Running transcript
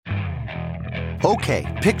Okay,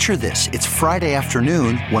 picture this. It's Friday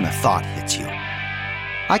afternoon when a thought hits you.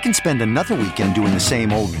 I can spend another weekend doing the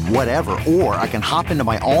same old whatever, or I can hop into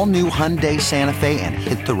my all-new Hyundai Santa Fe and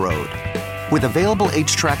hit the road. With available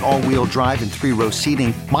H-Track all-wheel drive and 3-row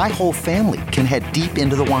seating, my whole family can head deep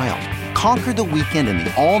into the wild. Conquer the weekend in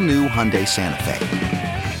the all-new Hyundai Santa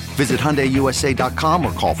Fe. Visit HyundaiUSA.com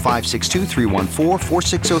or call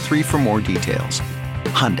 562-314-4603 for more details.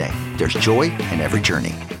 Hyundai, there's joy in every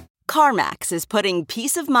journey. CarMax is putting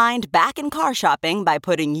peace of mind back in car shopping by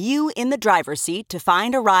putting you in the driver's seat to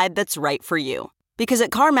find a ride that's right for you. Because at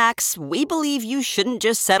CarMax, we believe you shouldn't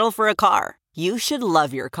just settle for a car. You should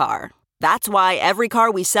love your car. That's why every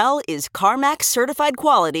car we sell is CarMax certified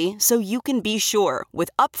quality, so you can be sure with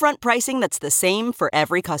upfront pricing that's the same for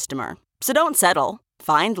every customer. So don't settle.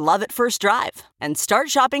 Find love at first drive and start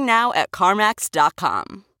shopping now at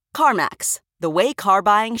CarMax.com. CarMax, the way car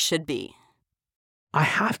buying should be. I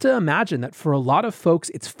have to imagine that for a lot of folks,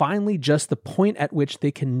 it's finally just the point at which they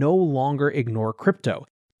can no longer ignore crypto.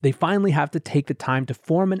 They finally have to take the time to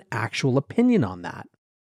form an actual opinion on that.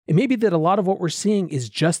 It may be that a lot of what we're seeing is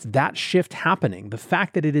just that shift happening, the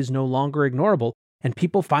fact that it is no longer ignorable, and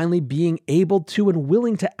people finally being able to and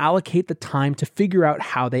willing to allocate the time to figure out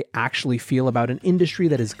how they actually feel about an industry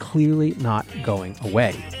that is clearly not going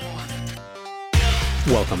away.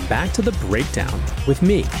 Welcome back to The Breakdown with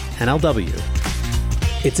me, NLW.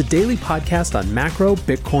 It's a daily podcast on macro,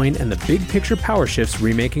 Bitcoin, and the big picture power shifts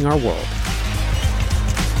remaking our world.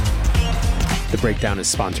 The Breakdown is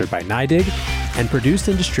sponsored by NYDIG and produced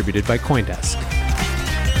and distributed by CoinDesk.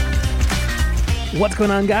 What's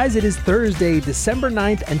going on, guys? It is Thursday, December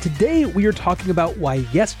 9th, and today we are talking about why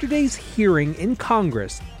yesterday's hearing in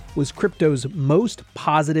Congress was crypto's most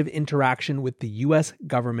positive interaction with the US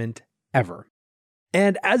government ever.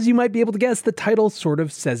 And as you might be able to guess, the title sort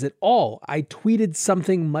of says it all. I tweeted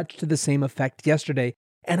something much to the same effect yesterday,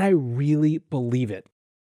 and I really believe it.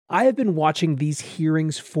 I have been watching these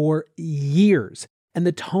hearings for years, and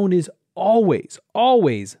the tone is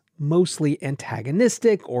always mostly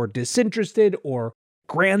antagonistic or disinterested or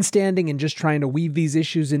grandstanding and just trying to weave these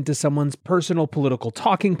issues into someone's personal political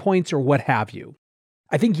talking points or what have you.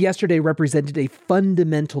 I think yesterday represented a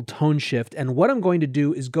fundamental tone shift, and what I'm going to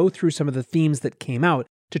do is go through some of the themes that came out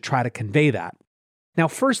to try to convey that. Now,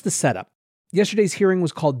 first, the setup. Yesterday's hearing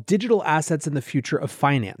was called Digital Assets and the Future of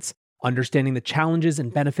Finance: Understanding the Challenges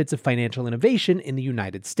and Benefits of Financial Innovation in the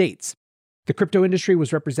United States. The crypto industry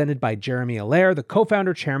was represented by Jeremy Allaire, the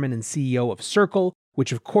co-founder, chairman, and CEO of Circle,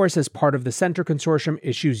 which of course, as part of the Center Consortium,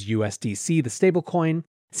 issues USDC, the stablecoin.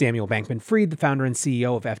 Samuel Bankman-Fried, the founder and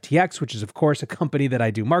CEO of FTX, which is of course a company that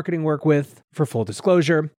I do marketing work with, for full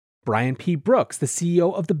disclosure. Brian P. Brooks, the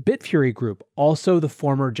CEO of the Bitfury Group, also the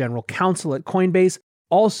former general counsel at Coinbase,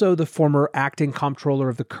 also the former acting comptroller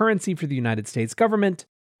of the currency for the United States government,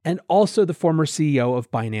 and also the former CEO of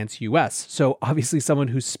Binance US, so obviously someone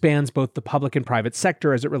who spans both the public and private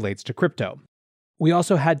sector as it relates to crypto. We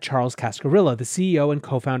also had Charles Cascarilla, the CEO and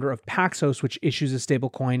co-founder of Paxos, which issues a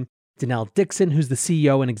stablecoin, Danelle Dixon, who's the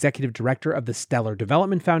CEO and executive director of the Stellar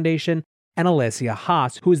Development Foundation, and Alessia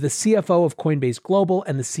Haas, who is the CFO of Coinbase Global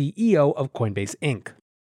and the CEO of Coinbase Inc.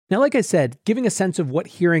 Now, like I said, giving a sense of what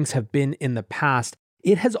hearings have been in the past,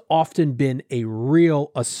 it has often been a real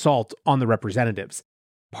assault on the representatives.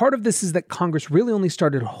 Part of this is that Congress really only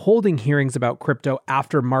started holding hearings about crypto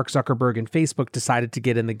after Mark Zuckerberg and Facebook decided to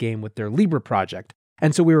get in the game with their Libra project,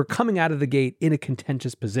 and so we were coming out of the gate in a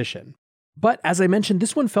contentious position. But as I mentioned,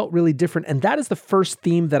 this one felt really different, and that is the first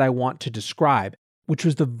theme that I want to describe, which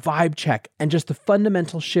was the vibe check and just the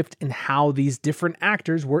fundamental shift in how these different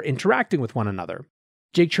actors were interacting with one another.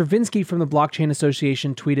 Jake Chervinsky from the Blockchain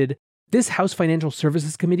Association tweeted, "This House Financial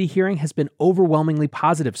Services Committee hearing has been overwhelmingly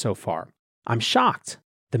positive so far. I'm shocked.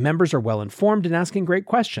 The members are well informed and asking great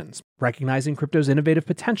questions, recognizing crypto's innovative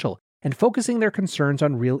potential and focusing their concerns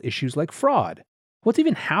on real issues like fraud. What's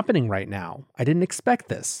even happening right now? I didn't expect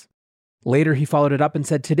this." Later, he followed it up and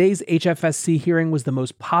said, "Today's HFSC hearing was the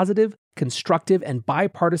most positive, constructive, and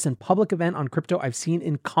bipartisan public event on crypto I've seen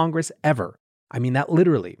in Congress ever. I mean that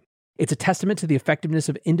literally. It's a testament to the effectiveness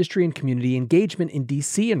of industry and community engagement in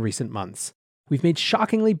DC in recent months. We've made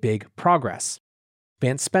shockingly big progress."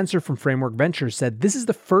 Vance Spencer from Framework Ventures said, "This is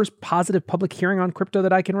the first positive public hearing on crypto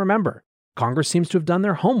that I can remember. Congress seems to have done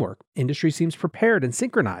their homework. Industry seems prepared and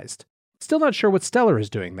synchronized. Still not sure what Stellar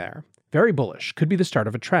is doing there. Very bullish. Could be the start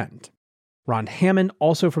of a trend." Ron Hammond,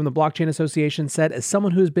 also from the Blockchain Association, said, "As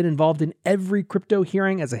someone who has been involved in every crypto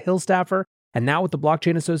hearing as a Hill staffer, and now with the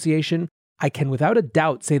Blockchain Association, I can without a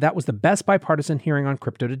doubt say that was the best bipartisan hearing on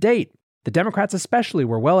crypto to date. The Democrats especially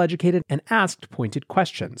were well educated and asked pointed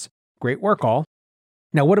questions. Great work, all."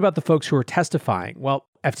 Now, what about the folks who are testifying? Well,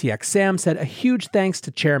 FTX Sam said a huge thanks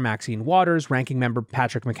to Chair Maxine Waters, Ranking Member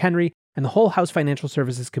Patrick McHenry, and the whole House Financial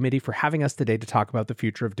Services Committee for having us today to talk about the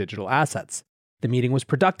future of digital assets. The meeting was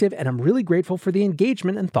productive, and I'm really grateful for the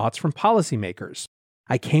engagement and thoughts from policymakers.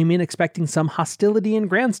 I came in expecting some hostility and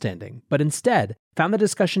grandstanding, but instead found the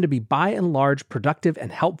discussion to be by and large productive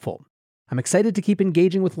and helpful. I'm excited to keep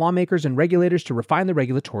engaging with lawmakers and regulators to refine the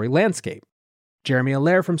regulatory landscape. Jeremy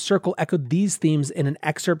Allaire from Circle echoed these themes in an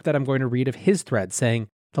excerpt that I'm going to read of his thread, saying,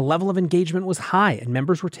 "The level of engagement was high and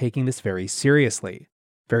members were taking this very seriously.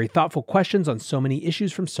 Very thoughtful questions on so many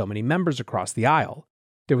issues from so many members across the aisle.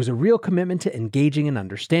 There was a real commitment to engaging and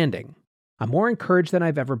understanding. I'm more encouraged than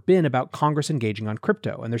I've ever been about Congress engaging on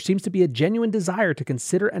crypto, and there seems to be a genuine desire to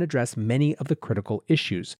consider and address many of the critical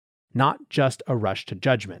issues, not just a rush to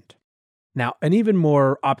judgment." Now, an even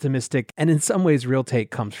more optimistic and in some ways real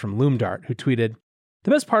take comes from Loomdart, who tweeted,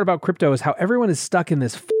 "The best part about crypto is how everyone is stuck in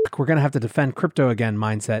this we're going to have to defend crypto again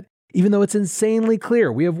mindset, even though it's insanely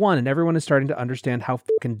clear we have won and everyone is starting to understand how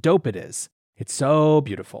fucking dope it is. It's so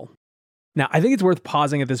beautiful." Now, I think it's worth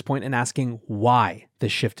pausing at this point and asking why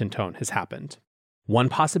this shift in tone has happened. One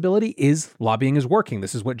possibility is lobbying is working.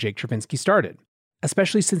 This is what Jake Chervinsky started.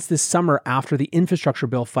 Especially since this summer after the infrastructure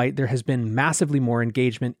bill fight, there has been massively more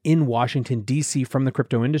engagement in Washington, D.C. from the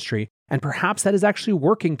crypto industry, and perhaps that is actually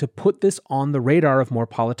working to put this on the radar of more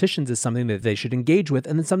politicians as something that they should engage with,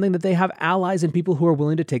 and then something that they have allies and people who are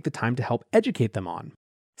willing to take the time to help educate them on.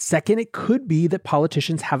 Second, it could be that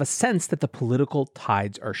politicians have a sense that the political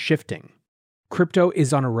tides are shifting. Crypto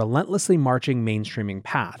is on a relentlessly marching mainstreaming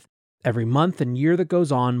path. Every month and year that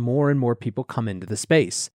goes on, more and more people come into the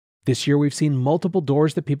space. This year, we've seen multiple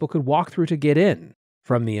doors that people could walk through to get in,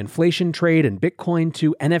 from the inflation trade and Bitcoin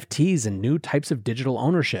to NFTs and new types of digital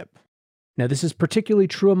ownership. Now, this is particularly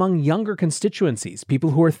true among younger constituencies,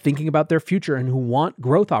 people who are thinking about their future and who want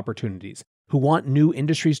growth opportunities, who want new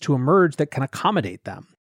industries to emerge that can accommodate them.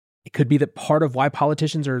 It could be that part of why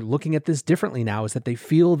politicians are looking at this differently now is that they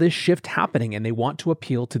feel this shift happening and they want to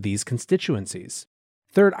appeal to these constituencies.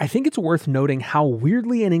 Third, I think it's worth noting how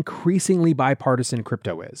weirdly and increasingly bipartisan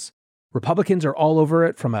crypto is. Republicans are all over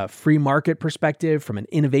it from a free market perspective, from an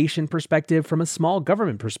innovation perspective, from a small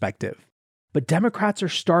government perspective. But Democrats are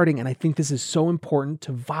starting, and I think this is so important,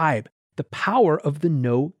 to vibe the power of the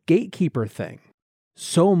no gatekeeper thing.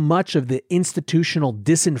 So much of the institutional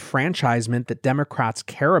disenfranchisement that Democrats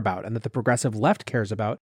care about and that the progressive left cares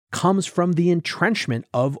about comes from the entrenchment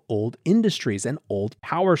of old industries and old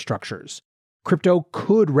power structures. Crypto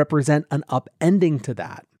could represent an upending to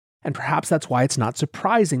that. And perhaps that's why it's not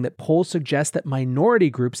surprising that polls suggest that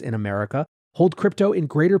minority groups in America hold crypto in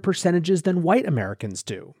greater percentages than white Americans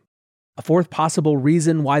do. A fourth possible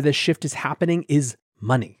reason why this shift is happening is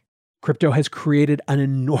money. Crypto has created an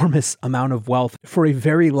enormous amount of wealth for a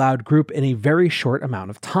very loud group in a very short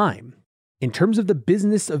amount of time. In terms of the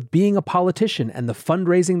business of being a politician and the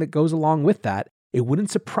fundraising that goes along with that, it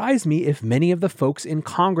wouldn't surprise me if many of the folks in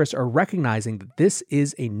Congress are recognizing that this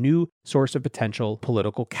is a new source of potential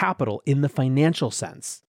political capital in the financial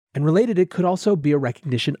sense. And related, it could also be a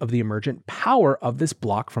recognition of the emergent power of this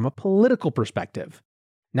bloc from a political perspective.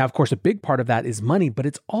 Now, of course, a big part of that is money, but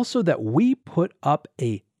it's also that we put up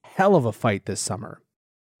a hell of a fight this summer.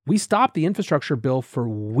 We stopped the infrastructure bill for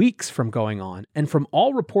weeks from going on, and from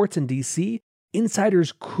all reports in DC,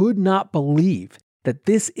 insiders could not believe that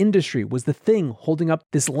this industry was the thing holding up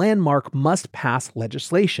this landmark must-pass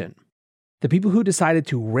legislation. The people who decided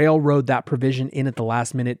to railroad that provision in at the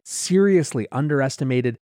last minute seriously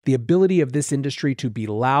underestimated the ability of this industry to be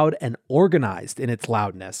loud and organized in its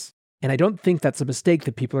loudness. And I don't think that's a mistake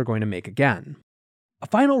that people are going to make again. A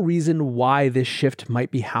final reason why this shift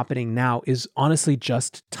might be happening now is honestly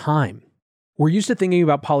just time. We're used to thinking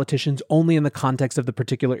about politicians only in the context of the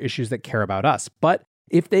particular issues that care about us, but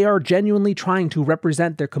if they are genuinely trying to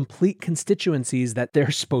represent their complete constituencies that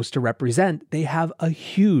they're supposed to represent, they have a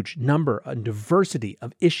huge number and diversity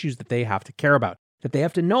of issues that they have to care about, that they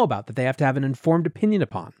have to know about, that they have to have an informed opinion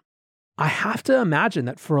upon. I have to imagine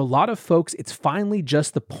that for a lot of folks, it's finally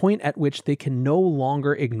just the point at which they can no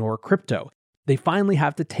longer ignore crypto. They finally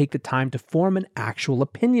have to take the time to form an actual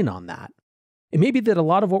opinion on that. It may be that a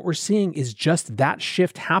lot of what we're seeing is just that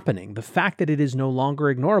shift happening, the fact that it is no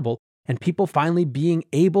longer ignorable, and people finally being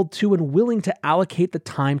able to and willing to allocate the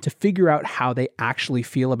time to figure out how they actually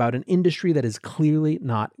feel about an industry that is clearly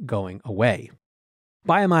not going away.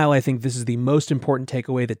 By a mile, I think this is the most important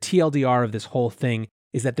takeaway, the TLDR of this whole thing,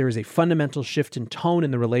 is that there is a fundamental shift in tone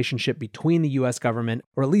in the relationship between the US government,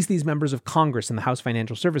 or at least these members of Congress and the House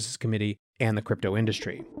Financial Services Committee, and the crypto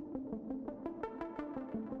industry.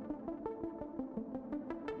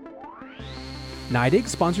 NYDIG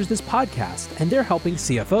sponsors this podcast, and they're helping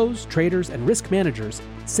CFOs, traders, and risk managers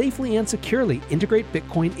safely and securely integrate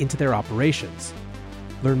Bitcoin into their operations.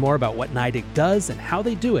 Learn more about what NYDIG does and how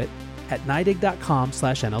they do it at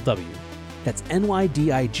NYDIG.com/NLW. That's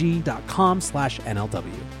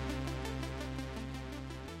NYDIG.com/NLW.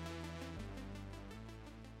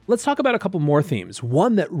 Let's talk about a couple more themes.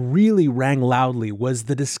 One that really rang loudly was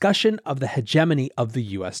the discussion of the hegemony of the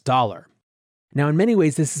US dollar. Now, in many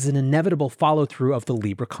ways, this is an inevitable follow-through of the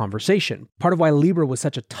Libra conversation. Part of why Libra was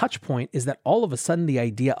such a touch point is that all of a sudden the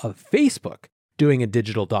idea of Facebook doing a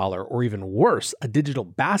digital dollar, or even worse, a digital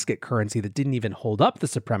basket currency that didn't even hold up the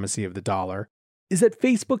supremacy of the dollar, is that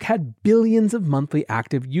Facebook had billions of monthly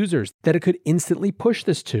active users that it could instantly push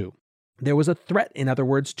this to. There was a threat, in other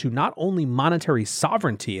words, to not only monetary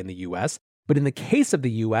sovereignty in the US, but in the case of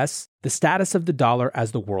the US, the status of the dollar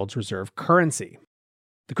as the world's reserve currency.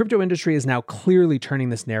 The crypto industry is now clearly turning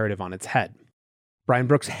this narrative on its head. Brian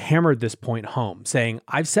Brooks hammered this point home, saying,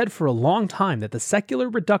 "I've said for a long time that the secular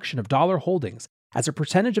reduction of dollar holdings as a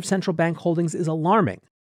percentage of central bank holdings is alarming.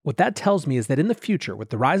 What that tells me is that in the future, with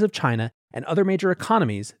the rise of China and other major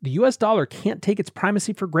economies, the US dollar can't take its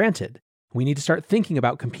primacy for granted. We need to start thinking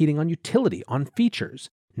about competing on utility, on features,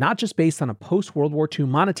 not just based on a post-World War II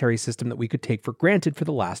monetary system that we could take for granted for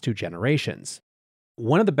the last 2 generations."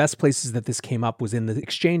 One of the best places that this came up was in the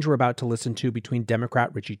exchange we're about to listen to between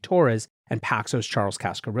Democrat Richie Torres and Paxos Charles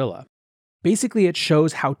Cascarilla. Basically, it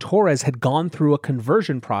shows how Torres had gone through a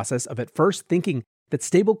conversion process of at first thinking that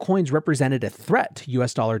stablecoins represented a threat to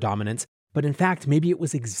US dollar dominance, but in fact, maybe it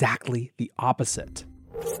was exactly the opposite.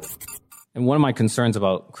 And one of my concerns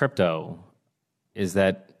about crypto is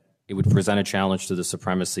that it would present a challenge to the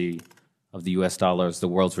supremacy of the US dollar as the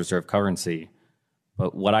world's reserve currency.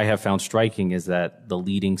 But what I have found striking is that the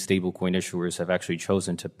leading stablecoin issuers have actually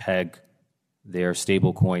chosen to peg their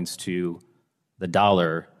stablecoins to the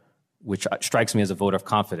dollar, which strikes me as a vote of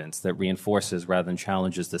confidence that reinforces rather than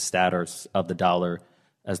challenges the status of the dollar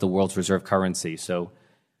as the world's reserve currency. So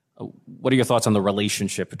what are your thoughts on the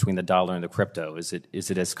relationship between the dollar and the crypto? Is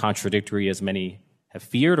it as contradictory as many have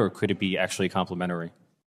feared, or could it be actually complementary?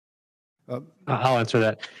 I'll answer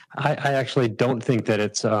that. I actually don't think that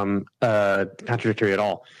it's contradictory at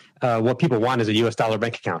all. What people want is a U.S. dollar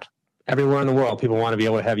bank account. Everywhere in the world, people want to be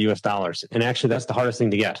able to have U.S. dollars. And actually, that's the hardest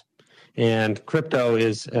thing to get. And crypto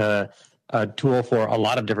is a tool for a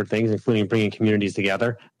lot of different things, including bringing communities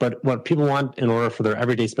together. But what people want in order for their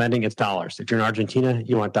everyday spending, it's dollars. If you're in Argentina,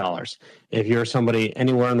 you want dollars. If you're somebody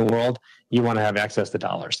anywhere in the world, you want to have access to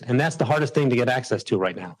dollars. And that's the hardest thing to get access to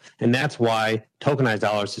right now. And that's why tokenized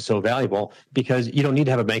dollars is so valuable, because you don't need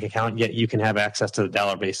to have a bank account, yet you can have access to the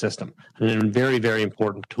dollar-based system. And a very, very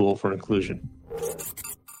important tool for inclusion.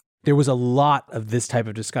 There was a lot of this type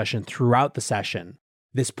of discussion throughout the session.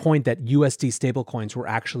 This point that USD stablecoins were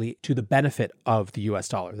actually to the benefit of the US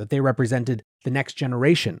dollar, that they represented the next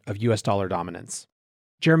generation of US dollar dominance.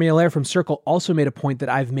 Jeremy Allaire from Circle also made a point that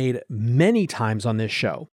I've made many times on this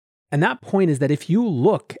show. And that point is that if you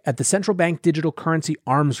look at the central bank digital currency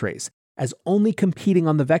arms race as only competing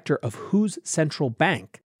on the vector of whose central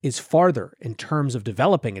bank is farther in terms of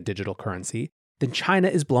developing a digital currency, then China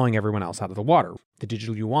is blowing everyone else out of the water. The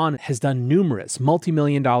digital yuan has done numerous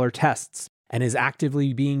multi-million-dollar tests and is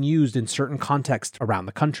actively being used in certain contexts around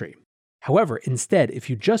the country. However, instead, if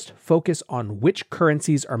you just focus on which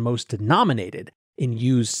currencies are most denominated in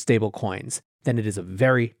used stablecoins, then it is a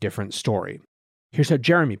very different story. Here's how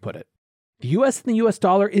Jeremy put it. The US and the US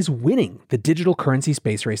dollar is winning the digital currency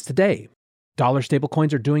space race today. Dollar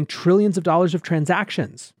stablecoins are doing trillions of dollars of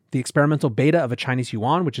transactions. The experimental beta of a Chinese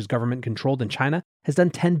yuan, which is government-controlled in China, has done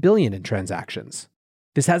 10 billion in transactions.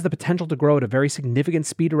 This has the potential to grow at a very significant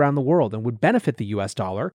speed around the world and would benefit the US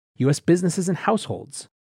dollar, US businesses, and households.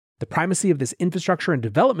 The primacy of this infrastructure and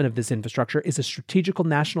development of this infrastructure is a strategical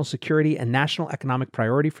national security and national economic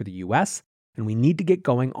priority for the US, and we need to get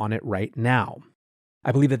going on it right now.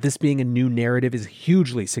 I believe that this being a new narrative is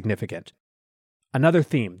hugely significant. Another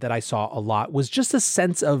theme that I saw a lot was just a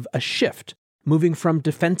sense of a shift, moving from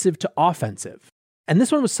defensive to offensive. And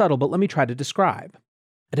this one was subtle, but let me try to describe.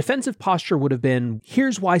 A defensive posture would have been,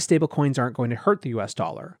 here's why stablecoins aren't going to hurt the US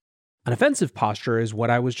dollar. An offensive posture is what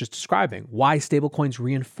I was just describing, why stablecoins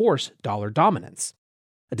reinforce dollar dominance.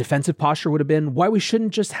 A defensive posture would have been why we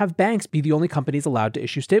shouldn't just have banks be the only companies allowed to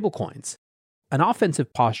issue stablecoins. An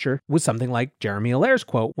offensive posture was something like Jeremy Allaire's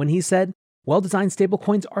quote when he said, well-designed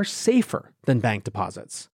stablecoins are safer than bank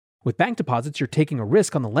deposits. With bank deposits, you're taking a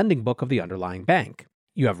risk on the lending book of the underlying bank.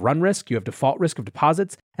 You have run risk, you have default risk of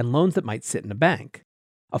deposits, and loans that might sit in a bank.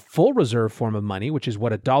 A full reserve form of money, which is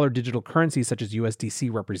what a dollar digital currency such as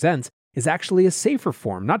USDC represents, is actually a safer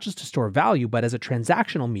form, not just to store value, but as a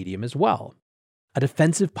transactional medium as well. A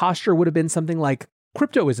defensive posture would have been something like,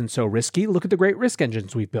 crypto isn't so risky, look at the great risk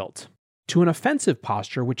engines we've built. To an offensive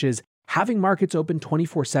posture, which is having markets open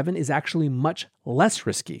 24/7 is actually much less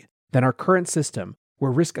risky than our current system,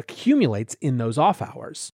 where risk accumulates in those off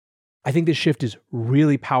hours. I think this shift is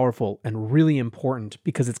really powerful and really important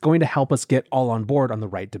because it's going to help us get all on board on the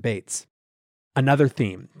right debates. Another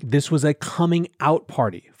theme, this was a coming out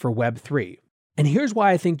party for Web3. And here's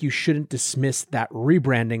why I think you shouldn't dismiss that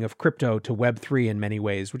rebranding of crypto to Web3 in many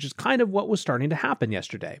ways, which is kind of what was starting to happen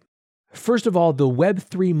yesterday. First of all, the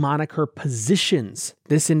Web3 moniker positions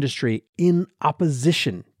this industry in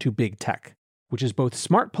opposition to big tech, which is both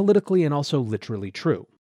smart politically and also literally true.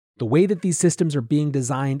 The way that these systems are being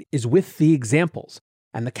designed is with the examples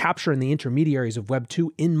and the capture and the intermediaries of Web2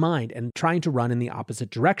 in mind and trying to run in the opposite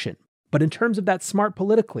direction. But in terms of that smart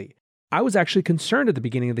politically, I was actually concerned at the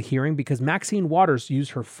beginning of the hearing because Maxine Waters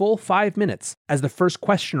used her full 5 minutes as the first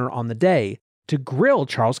questioner on the day to grill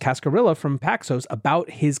Charles Cascarilla from Paxos about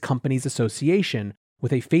his company's association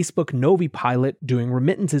with a Facebook Novi pilot doing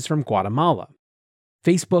remittances from Guatemala.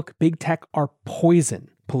 Facebook, big tech are poison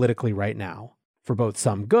politically right now, for both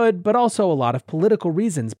some good, but also a lot of political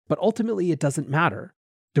reasons, but ultimately it doesn't matter.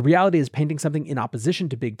 The reality is painting something in opposition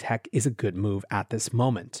to big tech is a good move at this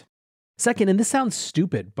moment. Second, and this sounds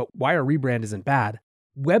stupid, but why a rebrand isn't bad,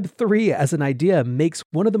 Web3 as an idea makes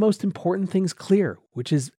one of the most important things clear,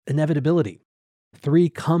 which is inevitability. 3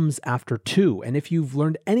 comes after 2, and if you've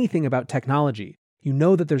learned anything about technology, you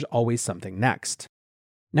know that there's always something next.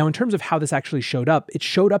 Now, in terms of how this actually showed up, it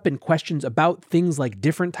showed up in questions about things like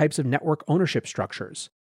different types of network ownership structures.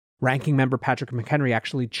 Ranking member Patrick McHenry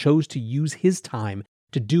actually chose to use his time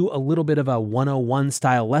to do a little bit of a 101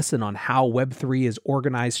 style lesson on how Web3 is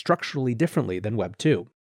organized structurally differently than Web 2.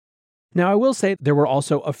 Now, I will say there were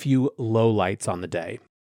also a few lowlights on the day.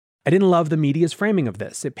 I didn't love the media's framing of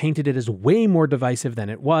this. It painted it as way more divisive than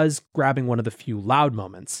it was, grabbing one of the few loud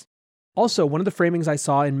moments. Also, one of the framings I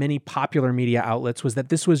saw in many popular media outlets was that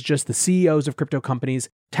this was just the CEOs of crypto companies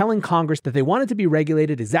telling Congress that they wanted to be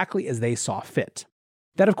regulated exactly as they saw fit.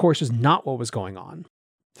 That, of course, is not what was going on.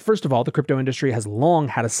 First of all, the crypto industry has long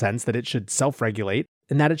had a sense that it should self-regulate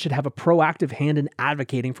and that it should have a proactive hand in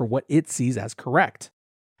advocating for what it sees as correct.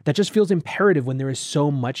 That just feels imperative when there is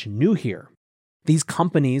so much new here. These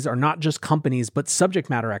companies are not just companies, but subject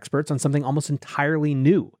matter experts on something almost entirely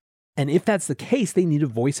new. And if that's the case, they need a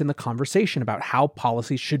voice in the conversation about how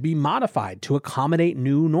policies should be modified to accommodate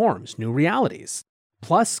new norms, new realities.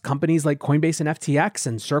 Plus, companies like Coinbase and FTX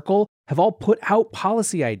and Circle have all put out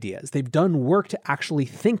policy ideas. They've done work to actually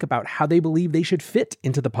think about how they believe they should fit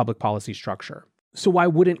into the public policy structure. So why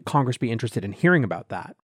wouldn't Congress be interested in hearing about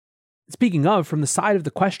that? Speaking of, from the side of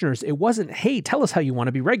the questioners, it wasn't, hey, tell us how you want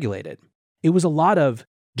to be regulated. It was a lot of,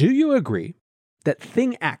 do you agree that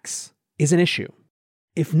thing X is an issue?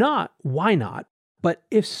 If not, why not? But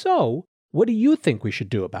if so, what do you think we should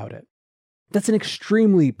do about it? That's an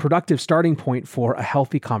extremely productive starting point for a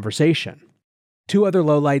healthy conversation. 2 other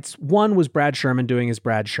lowlights. One was Brad Sherman doing his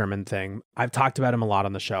Brad Sherman thing. I've talked about him a lot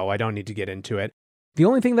on the show. I don't need to get into it. The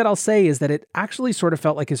only thing that I'll say is that it actually sort of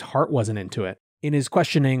felt like his heart wasn't into it, in his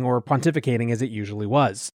questioning or pontificating as it usually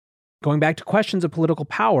was. Going back to questions of political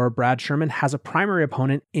power, Brad Sherman has a primary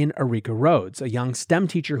opponent in Erika Rhodes, a young STEM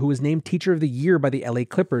teacher who was named Teacher of the Year by the LA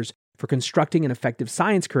Clippers for constructing an effective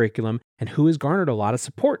science curriculum and who has garnered a lot of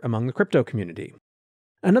support among the crypto community.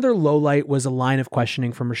 Another lowlight was a line of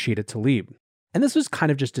questioning from Rashida Tlaib. And this was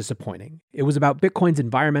kind of just disappointing. It was about Bitcoin's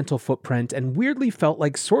environmental footprint and weirdly felt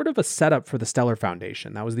like sort of a setup for the Stellar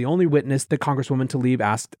Foundation. That was the only witness that Congresswoman Tlaib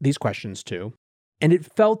asked these questions to. And it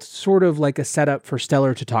felt sort of like a setup for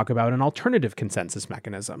Stellar to talk about an alternative consensus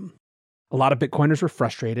mechanism. A lot of Bitcoiners were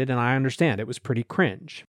frustrated, and I understand it was pretty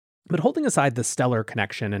cringe. But holding aside the Stellar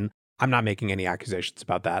connection, and I'm not making any accusations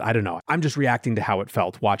about that, I don't know, I'm just reacting to how it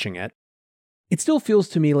felt watching it. It still feels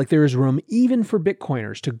to me like there is room even for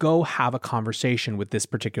Bitcoiners to go have a conversation with this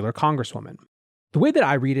particular Congresswoman. The way that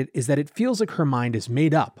I read it is that it feels like her mind is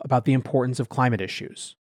made up about the importance of climate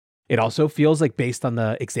issues. It also feels like, based on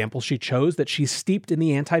the example she chose, that she's steeped in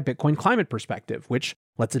the anti-Bitcoin climate perspective, which,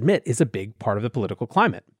 let's admit, is a big part of the political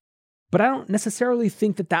climate. But I don't necessarily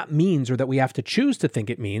think that that means, or that we have to choose to think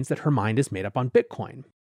it means, that her mind is made up on Bitcoin.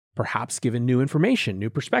 Perhaps given new information, new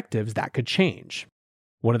perspectives, that could change.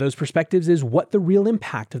 One of those perspectives is what the real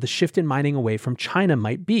impact of the shift in mining away from China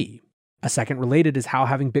might be. A second related is how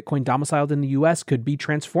having Bitcoin domiciled in the US could be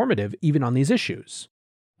transformative even on these issues.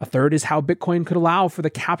 A third is how Bitcoin could allow for the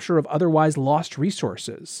capture of otherwise lost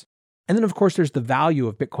resources. And then, of course, there's the value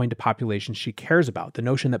of Bitcoin to populations she cares about, the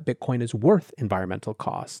notion that Bitcoin is worth environmental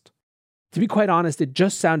cost. To be quite honest, it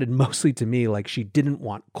just sounded mostly to me like she didn't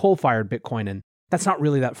want coal-fired Bitcoin, and that's not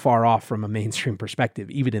really that far off from a mainstream perspective,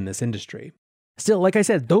 even in this industry. Still, like I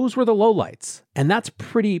said, those were the lowlights, and that's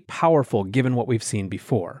pretty powerful given what we've seen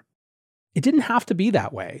before. It didn't have to be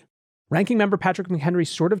that way. Ranking member Patrick McHenry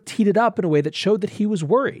sort of teed it up in a way that showed that he was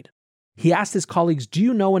worried. He asked his colleagues, do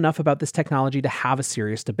you know enough about this technology to have a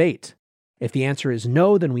serious debate? If the answer is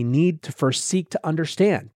no, then we need to first seek to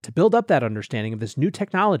understand, to build up that understanding of this new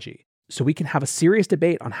technology, so we can have a serious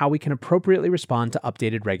debate on how we can appropriately respond to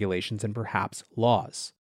updated regulations and perhaps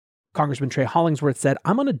laws. Congressman Trey Hollingsworth said,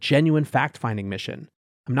 I'm on a genuine fact-finding mission.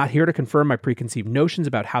 I'm not here to confirm my preconceived notions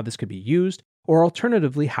about how this could be used, or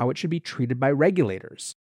alternatively how it should be treated by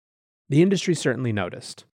regulators. The industry certainly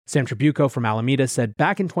noticed. Sam Trabucco from Alameda said,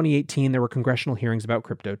 back in 2018, there were congressional hearings about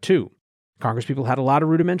crypto too. Congresspeople had a lot of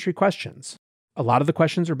rudimentary questions. A lot of the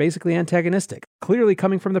questions are basically antagonistic, clearly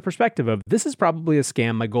coming from the perspective of, this is probably a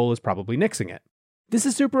scam, my goal is probably nixing it. This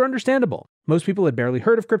is super understandable. Most people had barely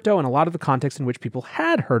heard of crypto, and a lot of the context in which people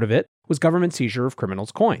had heard of it was government seizure of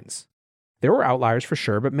criminals' coins. There were outliers for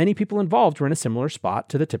sure, but many people involved were in a similar spot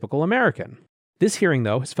to the typical American. This hearing,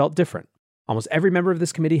 though, has felt different. Almost every member of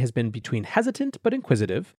this committee has been between hesitant but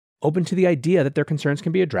inquisitive, open to the idea that their concerns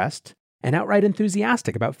can be addressed, and outright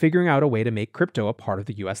enthusiastic about figuring out a way to make crypto a part of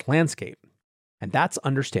the US landscape. And that's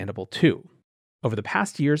understandable too. Over the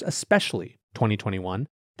past years, especially 2021,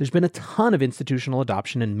 there's been a ton of institutional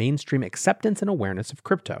adoption and mainstream acceptance and awareness of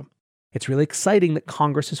crypto. It's really exciting that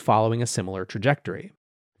Congress is following a similar trajectory.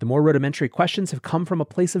 The more rudimentary questions have come from a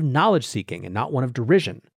place of knowledge seeking and not one of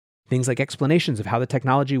derision. Things like explanations of how the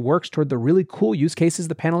technology works toward the really cool use cases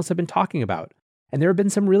the panelists have been talking about. And there have been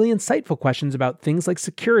some really insightful questions about things like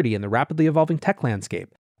security in the rapidly evolving tech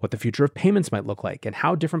landscape, what the future of payments might look like, and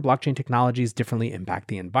how different blockchain technologies differently impact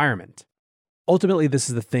the environment. Ultimately, this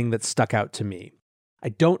is the thing that stuck out to me. I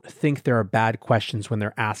don't think there are bad questions when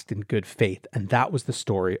they're asked in good faith, and that was the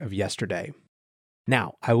story of yesterday.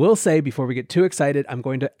 Now, I will say, before we get too excited, I'm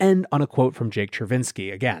going to end on a quote from Jake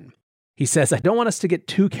Chervinsky again. He says, I don't want us to get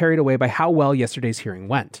too carried away by how well yesterday's hearing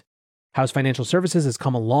went. House Financial Services has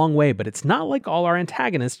come a long way, but it's not like all our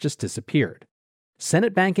antagonists just disappeared.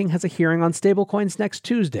 Senate Banking has a hearing on stablecoins next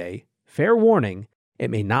Tuesday. Fair warning,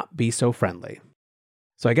 it may not be so friendly.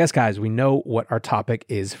 So I guess, guys, we know what our topic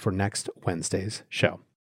is for next Wednesday's show.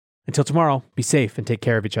 Until tomorrow, be safe and take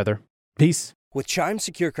care of each other. Peace. With Chime's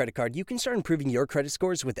secure credit card, you can start improving your credit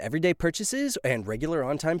scores with everyday purchases and regular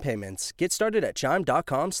on-time payments. Get started at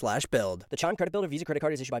Chime.com/build. The Chime Credit Builder Visa Credit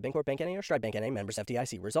Card is issued by Bancorp Bank N.A. or Stride Bank N.A. Members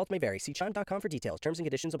FDIC. Results may vary. See Chime.com for details. Terms and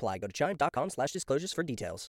conditions apply. Go to Chime.com/disclosures for details.